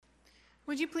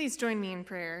Would you please join me in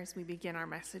prayer as we begin our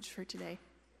message for today?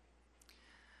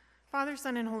 Father,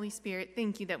 Son, and Holy Spirit,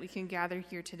 thank you that we can gather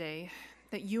here today,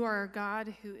 that you are a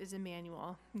God who is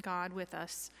Emmanuel, God with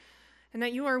us, and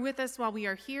that you are with us while we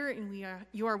are here, and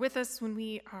you are with us when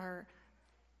we are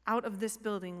out of this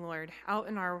building, Lord, out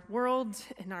in our world,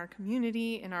 in our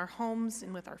community, in our homes,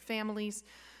 and with our families.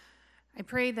 I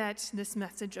pray that this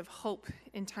message of hope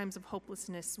in times of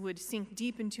hopelessness would sink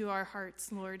deep into our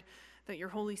hearts, Lord, that your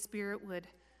Holy Spirit would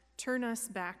turn us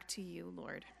back to you,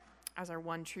 Lord, as our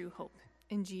one true hope.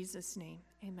 In Jesus' name,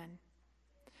 amen.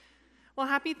 Well,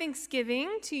 happy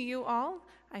Thanksgiving to you all.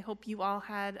 I hope you all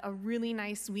had a really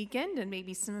nice weekend, and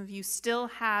maybe some of you still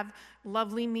have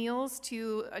lovely meals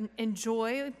to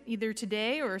enjoy either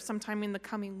today or sometime in the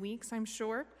coming weeks, I'm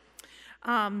sure.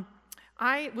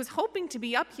 I was hoping to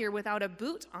be up here without a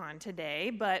boot on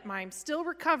today, but I'm still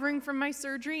recovering from my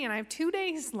surgery, and I have 2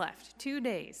 days left, 2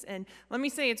 days. And let me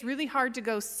say, it's really hard to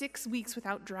go 6 weeks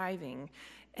without driving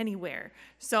anywhere.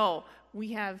 So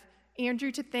we have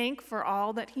Andrew to thank for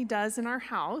all that he does in our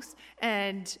house,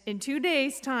 and in 2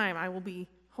 days' time, I will be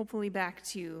hopefully back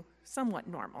to somewhat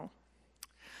normal.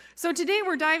 So today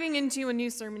we're diving into a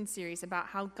new sermon series about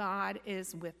how God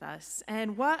is with us.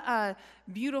 And what a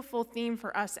beautiful theme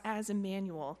for us as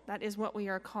Emmanuel. That is what we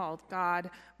are called,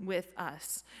 God with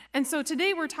us. And so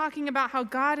today we're talking about how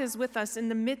God is with us in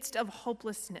the midst of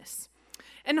hopelessness.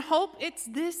 And hope, it's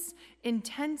this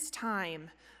intense time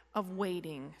of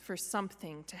waiting for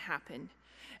something to happen.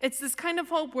 It's this kind of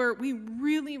hope where we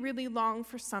really, really long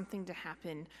for something to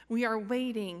happen. We are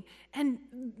waiting. And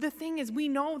the thing is, we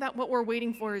know that what we're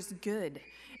waiting for is good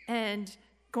and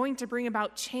going to bring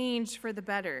about change for the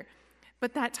better.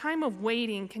 But that time of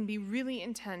waiting can be really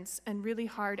intense and really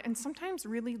hard and sometimes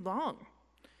really long,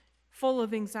 full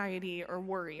of anxiety or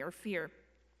worry or fear.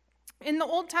 In the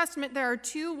Old Testament, there are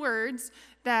 2 words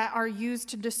that are used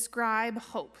to describe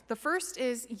hope. The first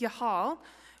is yahal,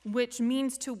 which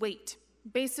means to wait.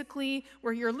 Basically,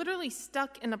 where you're literally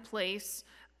stuck in a place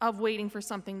of waiting for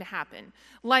something to happen.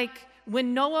 Like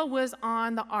when Noah was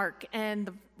on the ark and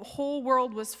the whole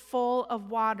world was full of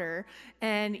water,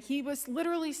 and he was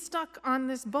literally stuck on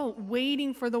this boat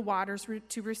waiting for the waters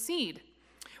to recede.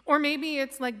 Or maybe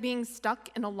it's like being stuck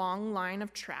in a long line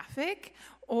of traffic,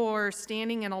 or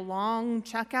standing in a long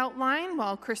checkout line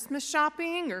while Christmas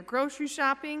shopping or grocery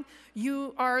shopping.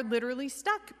 You are literally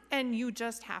stuck, and you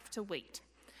just have to wait.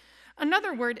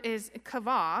 Another word is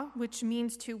kavah, which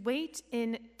means to wait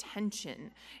in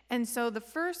tension. And so the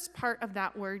first part of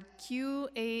that word,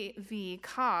 Q-A-V,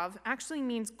 kav, actually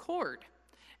means cord.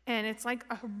 And it's like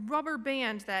a rubber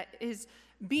band that is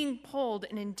being pulled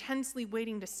and intensely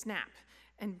waiting to snap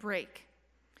and break.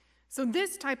 So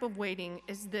this type of waiting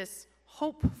is this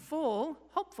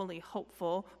hopefully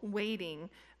hopeful waiting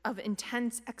of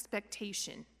intense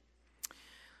expectation.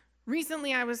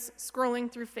 Recently, I was scrolling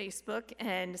through Facebook,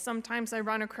 and sometimes I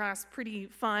run across pretty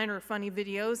fun or funny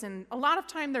videos, and a lot of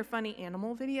time they're funny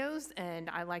animal videos, and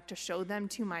I like to show them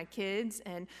to my kids.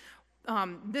 And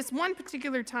this one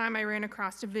particular time, I ran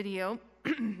across a video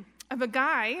of a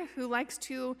guy who likes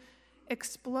to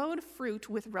explode fruit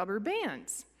with rubber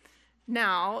bands.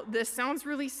 Now, this sounds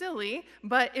really silly,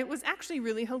 but it was actually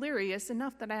really hilarious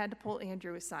enough that I had to pull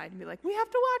Andrew aside and be like, we have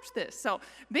to watch this. So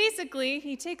basically,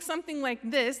 he takes something like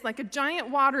this, like a giant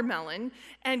watermelon,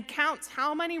 and counts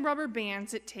how many rubber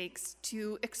bands it takes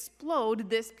to explode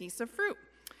this piece of fruit.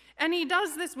 And he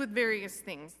does this with various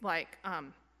things like,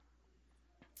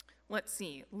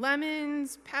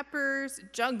 lemons, peppers,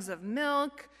 jugs of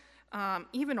milk,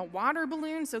 even a water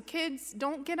balloon. So kids,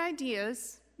 don't get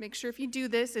ideas. Make sure if you do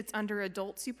this, it's under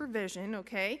adult supervision,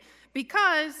 okay?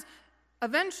 Because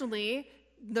eventually,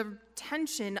 the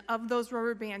tension of those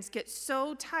rubber bands gets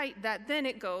so tight that then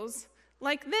it goes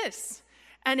like this.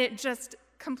 And it just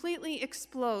completely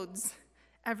explodes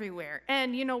everywhere.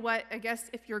 And you know what? I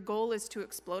guess if your goal is to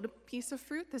explode a piece of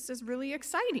fruit, this is really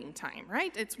exciting time,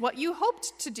 right? It's what you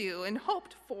hoped to do and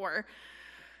hoped for.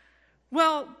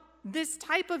 Well, this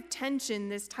type of tension,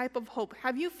 this type of hope,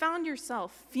 have you found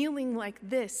yourself feeling like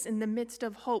this in the midst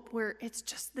of hope, where it's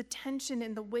just the tension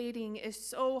and the waiting is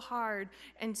so hard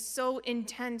and so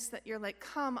intense that you're like,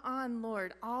 come on,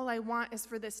 Lord, all I want is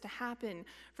for this to happen,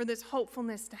 for this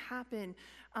hopefulness to happen,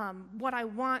 what I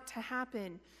want to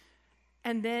happen.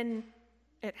 And then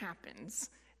it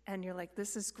happens. And you're like,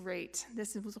 this is great.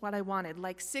 This is what I wanted.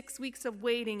 Like 6 weeks of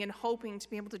waiting and hoping to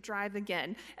be able to drive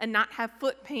again and not have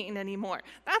foot pain anymore.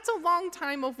 That's a long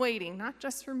time of waiting, not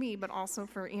just for me, but also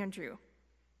for Andrew.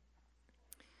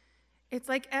 It's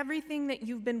like everything that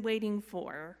you've been waiting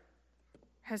for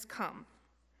has come.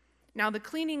 Now, the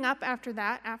cleaning up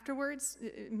afterwards,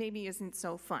 maybe isn't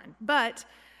so fun, but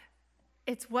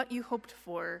it's what you hoped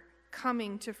for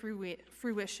coming to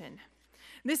fruition.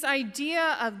 This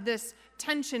idea of this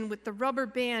tension with the rubber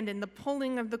band and the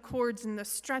pulling of the cords and the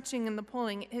stretching and the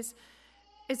pulling is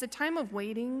a time of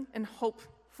waiting and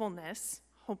hopefulness,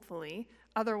 hopefully.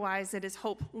 Otherwise, it is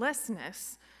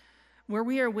hopelessness, where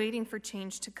we are waiting for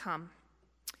change to come.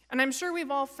 And I'm sure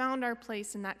we've all found our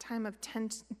place in that time of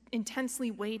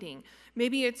intensely waiting.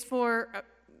 Maybe it's for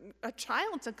a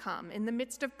child to come in the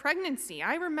midst of pregnancy.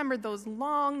 I remember those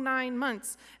long 9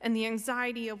 months and the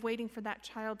anxiety of waiting for that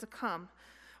child to come.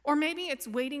 Or maybe it's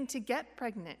waiting to get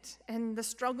pregnant and the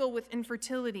struggle with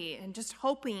infertility and just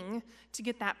hoping to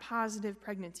get that positive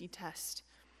pregnancy test.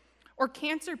 Or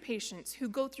cancer patients who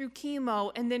go through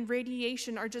chemo and then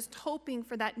radiation are just hoping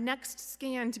for that next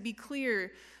scan to be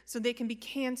clear so they can be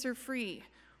cancer-free.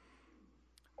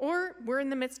 Or we're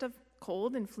in the midst of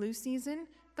cold and flu season.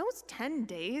 Those 10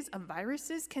 days of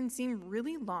viruses can seem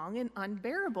really long and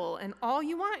unbearable, and all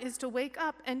you want is to wake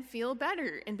up and feel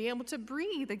better and be able to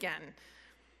breathe again.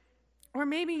 Or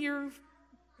maybe you've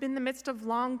been in the midst of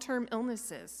long-term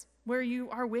illnesses where you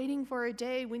are waiting for a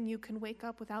day when you can wake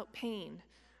up without pain,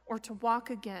 or to walk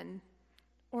again,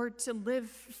 or to live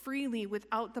freely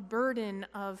without the burden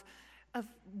of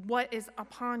what is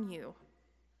upon you.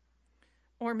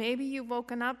 Or maybe you've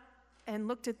woken up and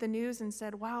looked at the news and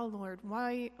said, wow, Lord,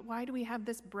 why do we have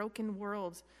this broken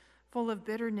world full of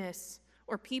bitterness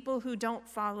or people who don't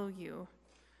follow you?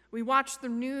 We watch the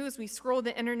news, we scroll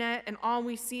the internet, and all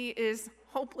we see is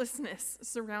hopelessness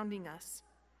surrounding us.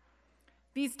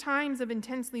 These times of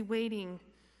intensely waiting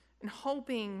and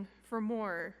hoping for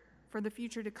more, for the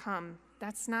future to come,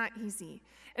 that's not easy.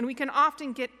 And we can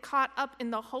often get caught up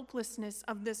in the hopelessness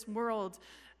of this world,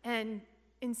 and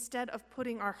instead of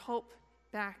putting our hope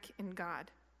back in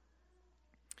God.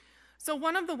 So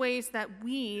one of the ways that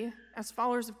we, as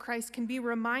followers of Christ, can be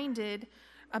reminded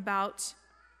about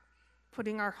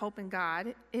putting our hope in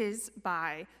God is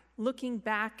by looking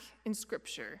back in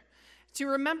Scripture. To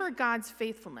remember God's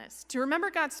faithfulness. To remember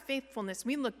God's faithfulness,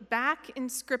 we look back in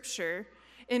Scripture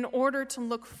in order to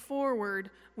look forward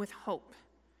with hope.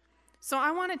 So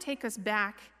I want to take us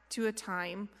back to a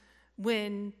time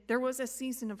when there was a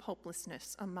season of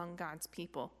hopelessness among God's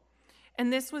people.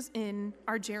 And this was in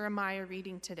our Jeremiah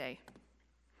reading today.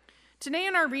 Today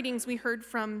in our readings, we heard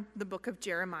from the book of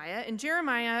Jeremiah, and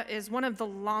Jeremiah is one of the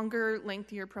longer,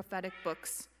 lengthier prophetic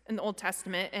books in the Old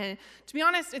Testament. And to be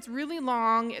honest, it's really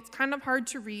long. It's kind of hard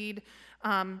to read.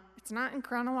 It's not in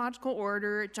chronological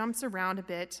order. It jumps around a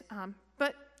bit,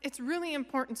 but it's a really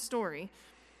important story.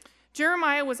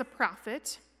 Jeremiah was a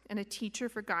prophet and a teacher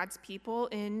for God's people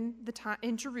in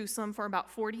Jerusalem for about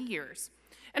 40 years.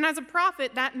 And as a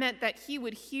prophet, that meant that he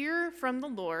would hear from the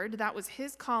Lord. That was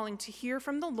his calling, to hear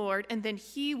from the Lord, and then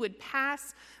he would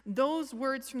pass those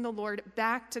words from the Lord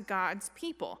back to God's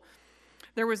people.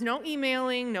 There was no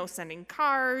emailing, no sending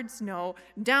cards, no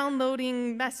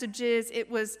downloading messages. It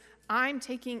was, I'm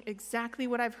taking exactly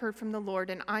what I've heard from the Lord,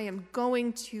 and I am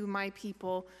going to my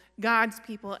people, God's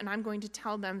people, and I'm going to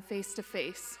tell them face to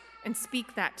face and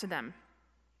speak that to them.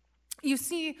 You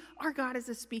see, our God is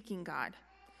a speaking God.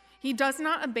 He does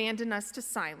not abandon us to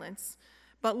silence,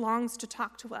 but longs to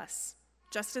talk to us.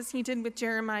 Just as he did with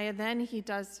Jeremiah then, he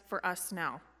does for us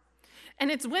now. And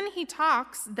it's when he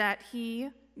talks that he,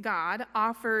 God,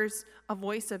 offers a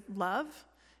voice of love,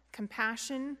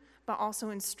 compassion, but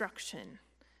also instruction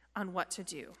on what to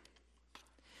do.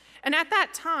 And at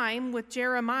that time with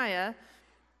Jeremiah,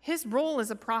 his role as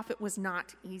a prophet was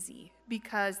not easy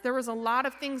because there was a lot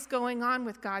of things going on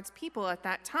with God's people at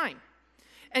that time.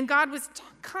 And God was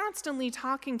constantly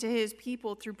talking to his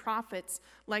people through prophets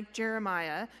like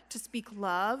Jeremiah to speak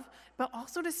love, but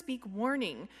also to speak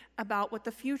warning about what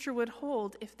the future would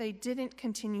hold if they didn't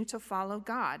continue to follow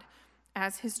God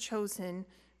as his chosen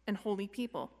and holy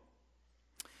people.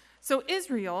 So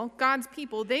Israel, God's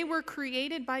people, they were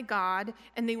created by God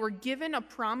and they were given a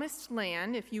promised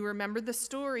land. If you remember the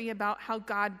story about how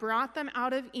God brought them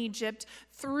out of Egypt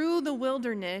through the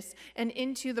wilderness and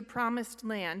into the promised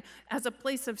land as a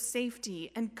place of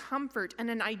safety and comfort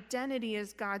and an identity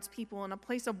as God's people and a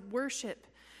place of worship.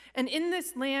 And in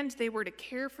this land, they were to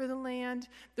care for the land.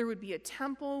 There would be a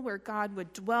temple where God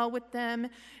would dwell with them,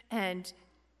 and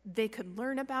they could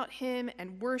learn about him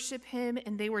and worship him,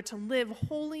 and they were to live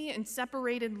holy and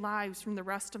separated lives from the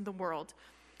rest of the world.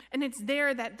 And it's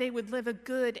there that they would live a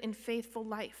good and faithful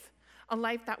life, a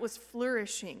life that was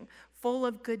flourishing, full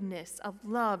of goodness, of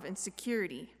love and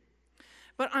security.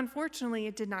 But unfortunately,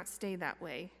 it did not stay that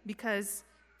way because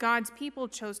God's people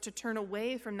chose to turn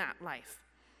away from that life,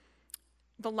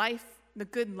 the life the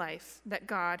good life that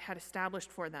God had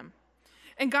established for them.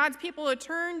 And God's people had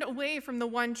turned away from the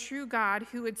one true God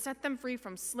who had set them free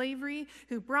from slavery,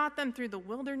 who brought them through the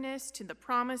wilderness to the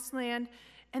promised land,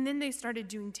 and then they started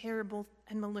doing terrible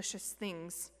and malicious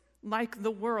things, like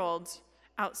the world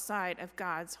outside of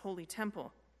God's holy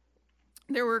temple.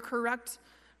 There were corrupt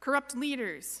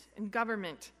leaders in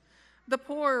government. The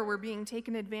poor were being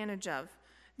taken advantage of.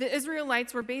 The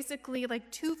Israelites were basically like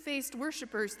two-faced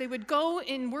worshipers. They would go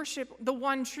and worship the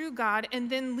one true God and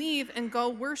then leave and go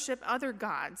worship other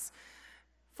gods,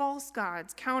 false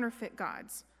gods, counterfeit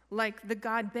gods, like the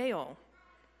god Baal.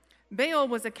 Baal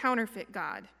was a counterfeit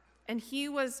god, and he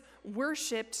was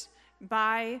worshipped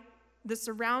by the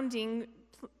surrounding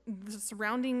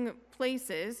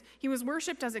places. He was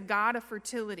worshipped as a god of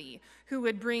fertility who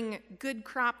would bring good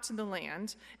crop to the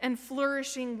land and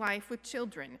flourishing life with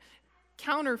children,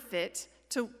 counterfeit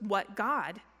to what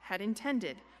God had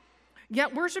intended.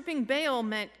 Yet worshiping Baal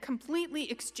meant completely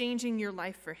exchanging your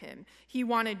life for him. He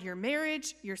wanted your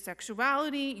marriage, your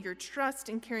sexuality, your trust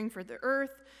in caring for the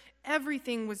earth.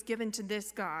 Everything was given to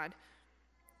this god,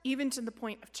 even to the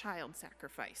point of child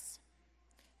sacrifice.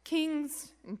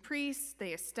 Kings and priests,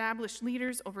 they established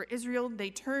leaders over Israel. They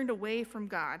turned away from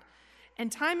God.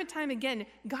 And time again,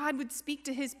 God would speak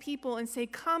to his people and say,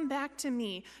 "Come back to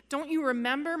me. Don't you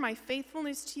remember my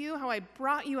faithfulness to you, how I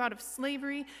brought you out of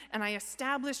slavery and I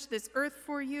established this earth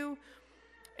for you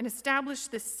and established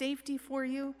this safety for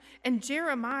you?" And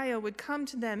Jeremiah would come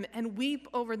to them and weep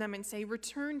over them and say,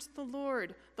 "Return to the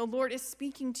Lord. The Lord is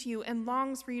speaking to you and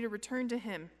longs for you to return to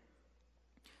him."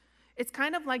 It's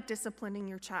kind of like disciplining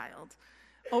your child.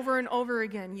 Over and over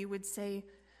again, you would say,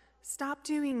 "Stop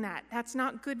doing that. That's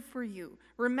not good for you.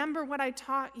 Remember what I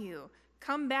taught you.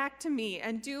 Come back to me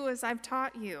and do as I've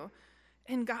taught you."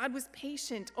 And God was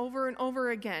patient over and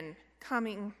over again,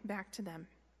 coming back to them.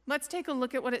 Let's take a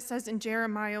look at what it says in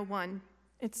Jeremiah 1.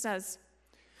 It says,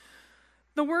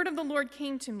 "The word of the Lord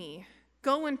came to me.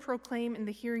 Go and proclaim in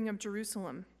the hearing of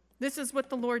Jerusalem. This is what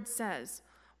the Lord says.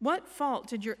 What fault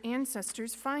did your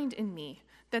ancestors find in me,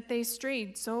 that they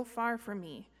strayed so far from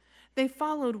me? They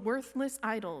followed worthless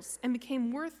idols and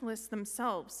became worthless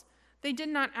themselves. They did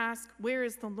not ask, 'Where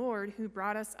is the Lord who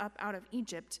brought us up out of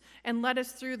Egypt and led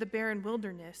us through the barren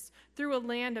wilderness, through a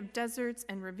land of deserts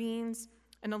and ravines,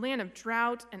 and a land of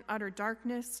drought and utter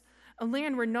darkness, a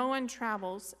land where no one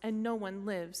travels and no one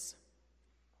lives?'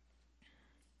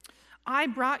 I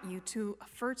brought you to a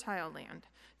fertile land,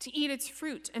 to eat its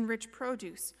fruit and rich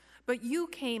produce, but you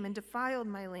came and defiled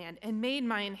my land and made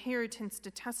my inheritance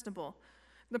detestable.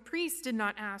 The priests did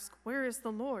not ask, 'Where is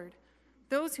the Lord?'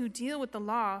 Those who deal with the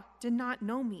law did not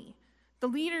know me. The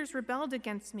leaders rebelled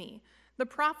against me. The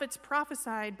prophets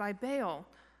prophesied by Baal,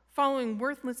 following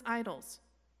worthless idols.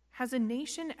 Has a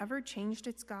nation ever changed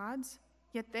its gods?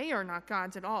 Yet they are not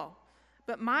gods at all.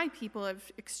 But my people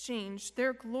have exchanged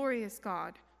their glorious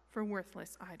God for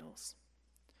worthless idols."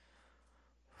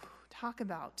 Talk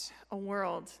about a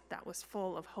world that was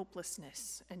full of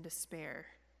hopelessness and despair.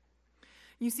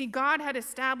 You see, God had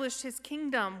established his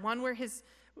kingdom, one where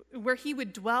he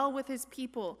would dwell with his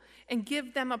people and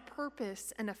give them a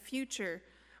purpose and a future,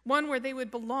 one where they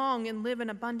would belong and live an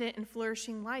abundant and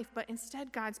flourishing life. But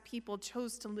instead, God's people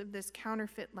chose to live this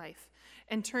counterfeit life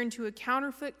and turn to a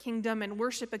counterfeit kingdom and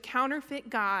worship a counterfeit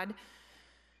God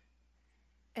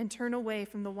and turn away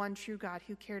from the one true God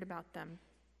who cared about them.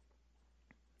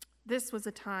 This was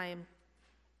a time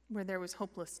where there was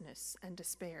hopelessness and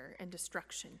despair and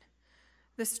destruction.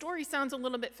 The story sounds a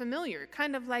little bit familiar,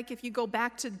 kind of like if you go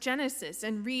back to Genesis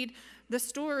and read the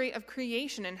story of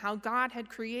creation and how God had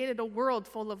created a world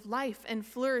full of life and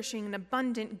flourishing and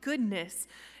abundant goodness.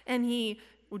 And he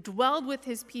dwelled with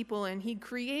his people and he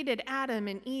created Adam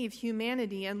and Eve,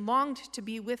 humanity, and longed to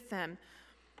be with them.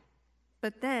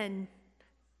 But then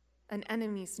an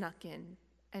enemy snuck in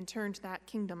and turned that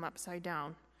kingdom upside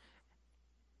down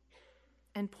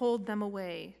and pulled them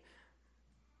away,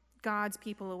 God's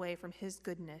people away from his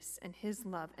goodness and his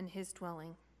love and his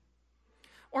dwelling.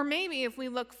 Or maybe if we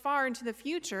look far into the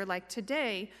future, like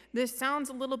today, this sounds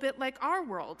a little bit like our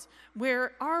world,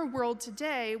 where our world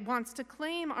today wants to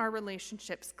claim our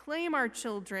relationships, claim our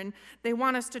children. They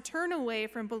want us to turn away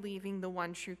from believing the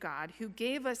one true God who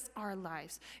gave us our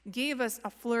lives, gave us a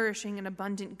flourishing and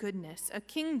abundant goodness, a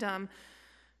kingdom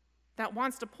that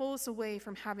wants to pull us away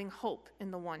from having hope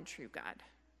in the one true God.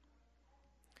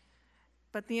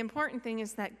 But the important thing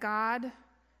is that God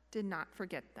did not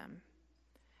forget them.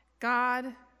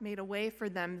 God made a way for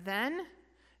them then,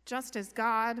 just as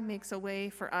God makes a way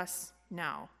for us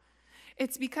now.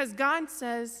 It's because God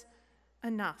says,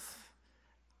 enough.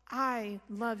 I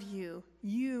love you.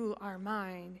 You are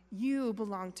mine. You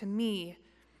belong to me.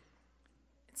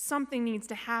 Something needs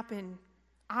to happen.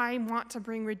 I want to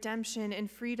bring redemption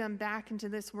and freedom back into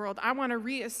this world. I want to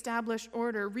reestablish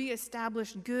order,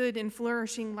 reestablish good and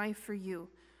flourishing life for you.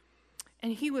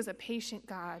 And he was a patient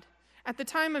God. At the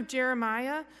time of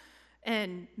Jeremiah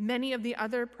and many of the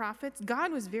other prophets,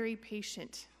 God was very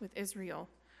patient with Israel.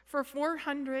 For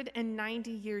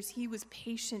 490 years, he was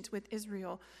patient with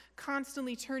Israel,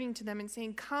 constantly turning to them and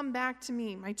saying, "Come back to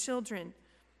me, my children."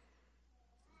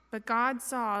 But God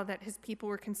saw that his people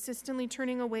were consistently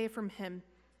turning away from him,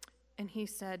 and he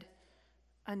said,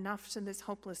 "Enough to this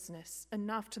hopelessness,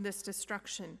 enough to this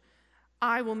destruction.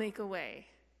 I will make a way.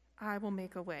 I will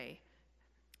make a way."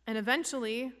 And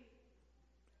eventually,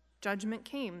 judgment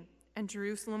came, and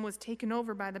Jerusalem was taken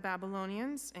over by the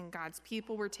Babylonians, and God's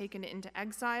people were taken into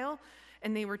exile,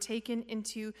 and they were taken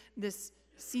into this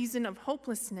season of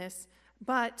hopelessness.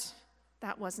 But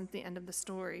that wasn't the end of the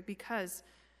story, because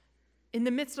in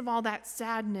the midst of all that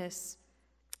sadness,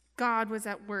 God was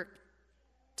at work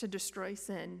to destroy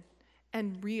sin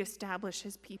and reestablish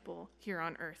his people here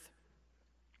on earth.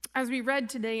 As we read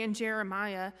today in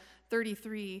Jeremiah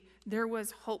 33, there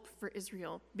was hope for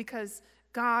Israel because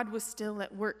God was still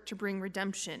at work to bring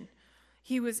redemption.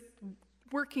 He was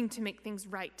working to make things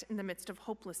right in the midst of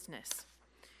hopelessness.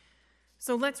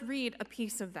 So let's read a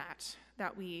piece of that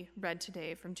we read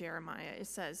today from Jeremiah. It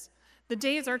says, "The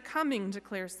days are coming,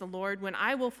 declares the Lord, when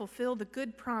I will fulfill the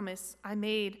good promise I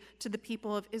made to the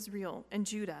people of Israel and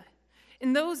Judah.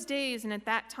 In those days and at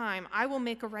that time, I will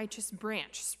make a righteous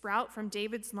branch sprout from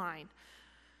David's line.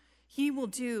 He will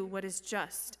do what is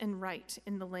just and right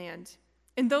in the land.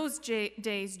 In those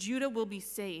days, Judah will be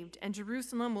saved, and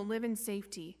Jerusalem will live in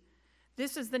safety.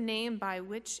 This is the name by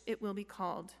which it will be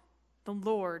called, the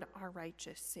Lord, our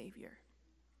righteous Savior."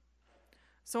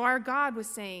 So our God was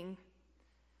saying,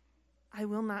 "I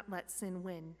will not let sin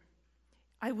win.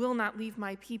 I will not leave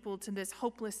my people to this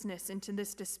hopelessness and to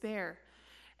this despair."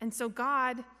 And so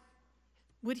God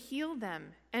would heal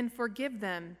them and forgive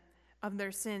them of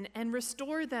their sin and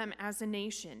restore them as a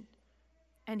nation.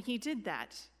 And he did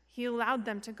that. He allowed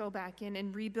them to go back in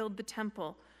and rebuild the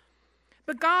temple.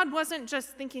 But God wasn't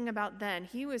just thinking about then.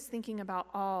 He was thinking about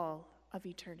all of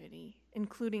eternity,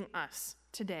 including us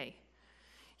today.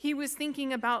 He was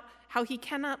thinking about how he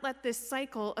cannot let this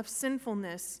cycle of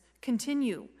sinfulness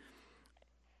continue.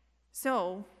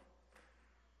 So,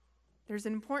 there's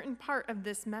an important part of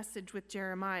this message with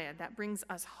Jeremiah that brings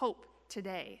us hope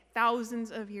today,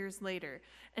 thousands of years later.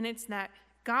 And it's that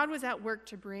God was at work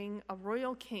to bring a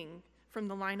royal king from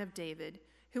the line of David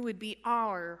who would be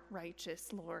our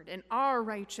righteous Lord and our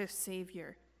righteous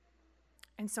Savior.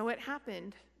 And so it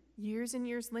happened years and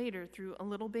years later through a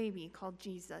little baby called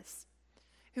Jesus,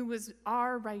 who was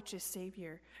our righteous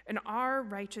Savior and our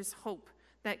righteous hope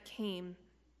that came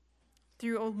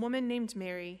through a woman named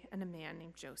Mary and a man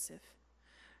named Joseph.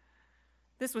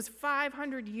 This was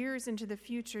 500 years into the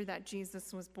future that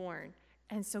Jesus was born.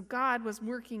 And so God was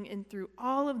working in through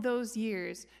all of those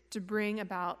years to bring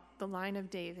about the line of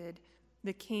David,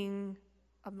 the King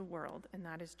of the world, and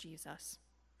that is Jesus.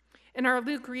 In our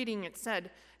Luke reading, it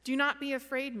said, "Do not be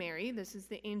afraid, Mary," this is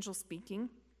the angel speaking.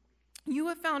 "You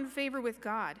have found favor with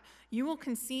God. You will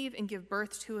conceive and give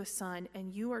birth to a son,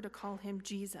 and you are to call him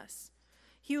Jesus.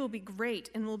 He will be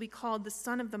great and will be called the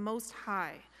Son of the Most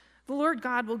High. The Lord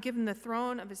God will give him the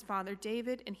throne of his father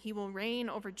David, and he will reign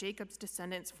over Jacob's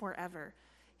descendants forever.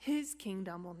 His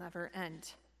kingdom will never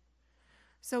end."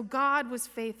 So God was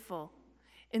faithful.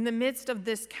 In the midst of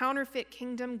this counterfeit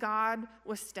kingdom, God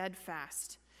was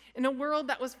steadfast. In a world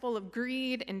that was full of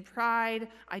greed and pride,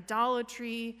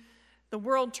 idolatry, the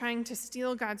world trying to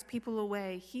steal God's people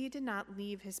away, he did not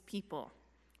leave his people,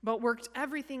 but worked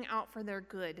everything out for their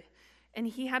good. And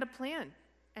he had a plan,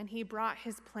 and he brought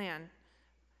his plan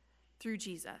through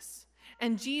Jesus.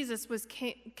 And Jesus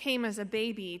came as a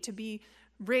baby to be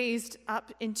raised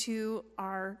up into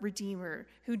our Redeemer,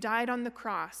 who died on the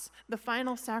cross, the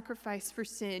final sacrifice for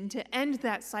sin, to end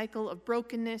that cycle of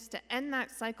brokenness, to end that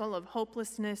cycle of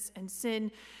hopelessness and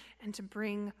sin, and to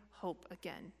bring hope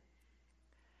again.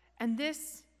 And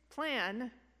this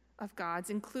plan of God's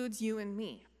includes you and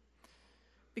me,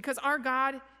 because our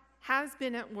God has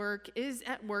been at work, is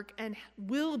at work, and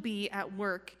will be at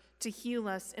work to heal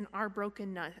us in our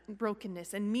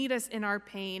brokenness and meet us in our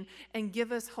pain and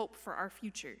give us hope for our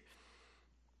future.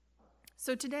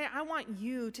 So today, I want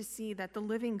you to see that the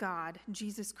living God,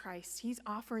 Jesus Christ, he's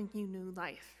offering you new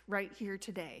life right here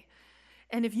today.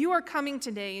 And if you are coming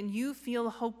today and you feel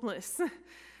hopeless,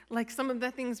 like some of the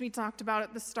things we talked about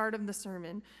at the start of the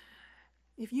sermon,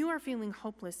 If you are feeling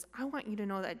hopeless, I want you to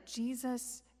know that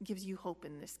Jesus gives you hope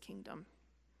in this kingdom,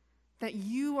 that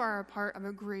you are a part of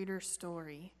a greater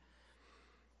story,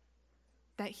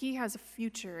 that he has a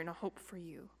future and a hope for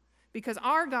you. Because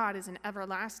our God is an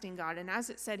everlasting God, and as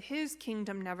it said, his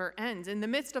kingdom never ends. In the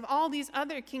midst of all these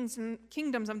other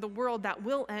kingdoms of the world that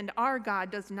will end, our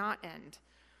God does not end.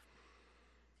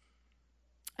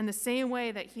 In the same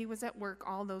way that he was at work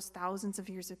all those thousands of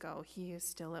years ago, he is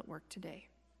still at work today.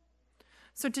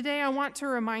 So today I want to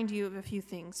remind you of a few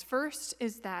things. First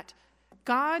is that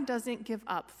God doesn't give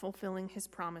up fulfilling his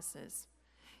promises.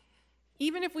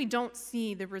 Even if we don't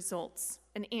see the results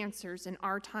and answers in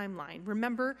our timeline,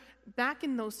 remember, back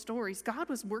in those stories, God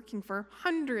was working for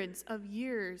hundreds of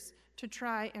years to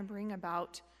try and bring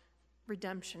about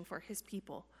redemption for his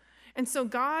people. And so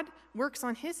God works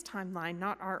on his timeline,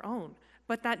 not our own.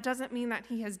 But that doesn't mean that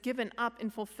he has given up in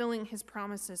fulfilling his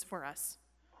promises for us.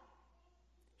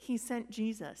 He sent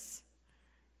Jesus.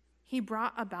 He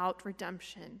brought about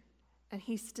redemption, and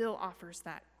he still offers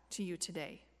that to you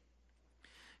today.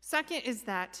 Second is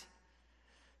that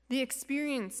the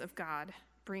experience of God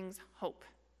brings hope.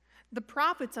 The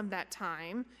prophets of that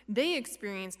time, they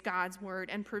experienced God's word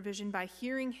and provision by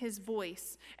hearing his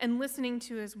voice and listening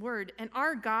to his word. And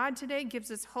our God today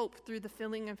gives us hope through the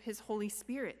filling of his Holy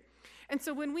Spirit. And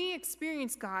so when we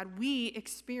experience God, we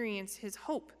experience his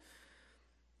hope.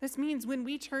 This means when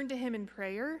we turn to him in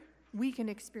prayer, we can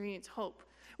experience hope.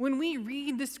 When we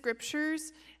read the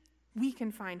scriptures, we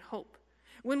can find hope.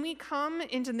 When we come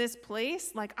into this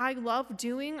place, like I love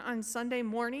doing on Sunday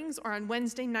mornings or on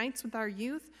Wednesday nights with our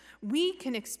youth, we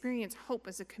can experience hope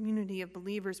as a community of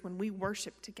believers when we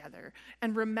worship together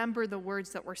and remember the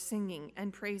words that we're singing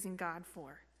and praising God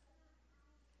for.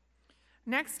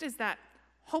 Next is that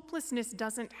hopelessness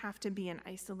doesn't have to be an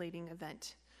isolating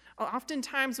event.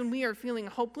 Oftentimes when we are feeling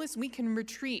hopeless, we can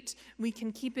retreat, we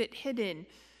can keep it hidden,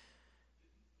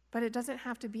 but it doesn't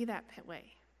have to be that way.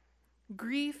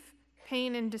 Grief,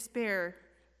 pain, and despair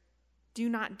do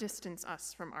not distance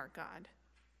us from our God.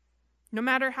 No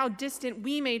matter how distant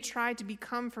we may try to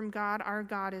become from God, our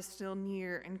God is still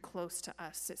near and close to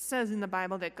us. It says in the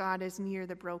Bible that God is near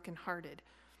the brokenhearted.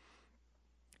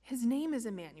 His name is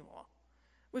Emmanuel,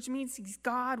 which means he's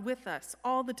God with us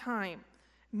all the time,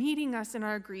 meeting us in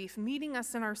our grief, meeting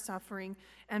us in our suffering,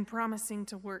 and promising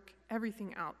to work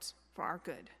everything out for our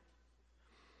good.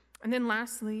 And then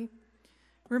lastly,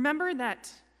 remember that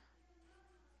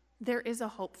there is a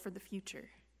hope for the future.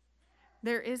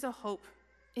 There is a hope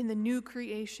in the new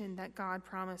creation that God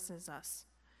promises us.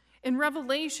 In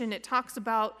Revelation, it talks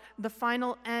about the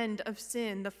final end of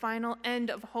sin, the final end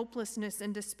of hopelessness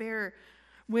and despair,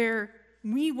 where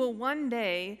we will one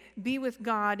day be with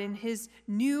God in his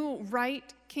new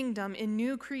right kingdom, in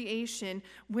new creation,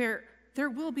 where there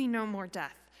will be no more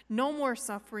death, no more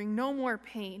suffering, no more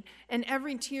pain, and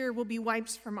every tear will be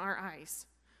wiped from our eyes.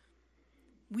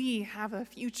 We have a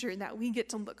future that we get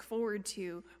to look forward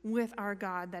to with our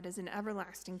God that is an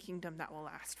everlasting kingdom that will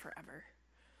last forever.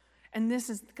 And this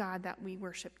is the God that we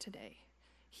worship today.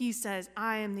 He says,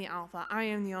 I am the Alpha, I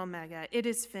am the Omega, it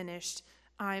is finished,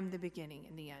 I am the beginning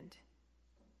and the end.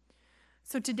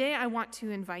 So today I want to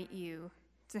invite you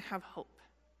to have hope.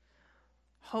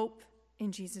 Hope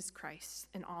in Jesus Christ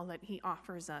and all that he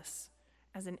offers us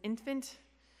as an infant,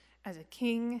 as a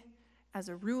king, as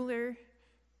a ruler,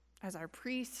 as our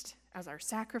priest, as our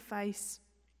sacrifice,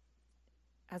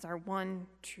 as our one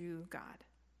true God.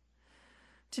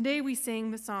 Today we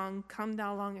sang the song, Come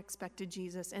Thou Long Expected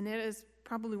Jesus, and it is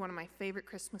probably one of my favorite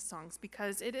Christmas songs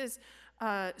because it is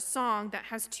a song that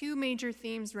has two major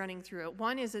themes running through it.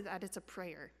 One is that it's a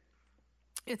prayer.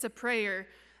 It's a prayer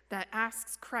that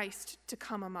asks Christ to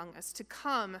come among us, to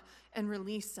come and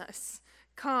release us,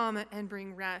 come and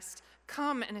bring rest,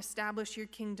 come and establish your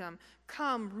kingdom,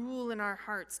 come rule in our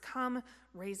hearts, come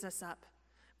raise us up.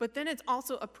 But then it's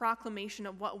also a proclamation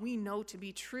of what we know to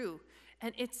be true,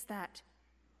 and it's that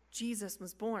Jesus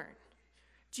was born.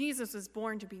 Jesus was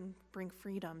born to bring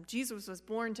freedom. Jesus was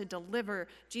born to deliver.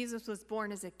 Jesus was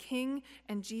born as a king,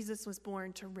 and Jesus was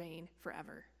born to reign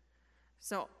forever.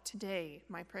 So today,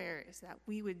 my prayer is that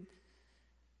we would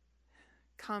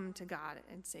come to God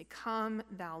and say, Come,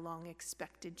 thou long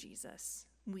expected Jesus.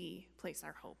 We place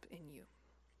our hope in you.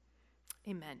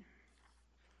 Amen.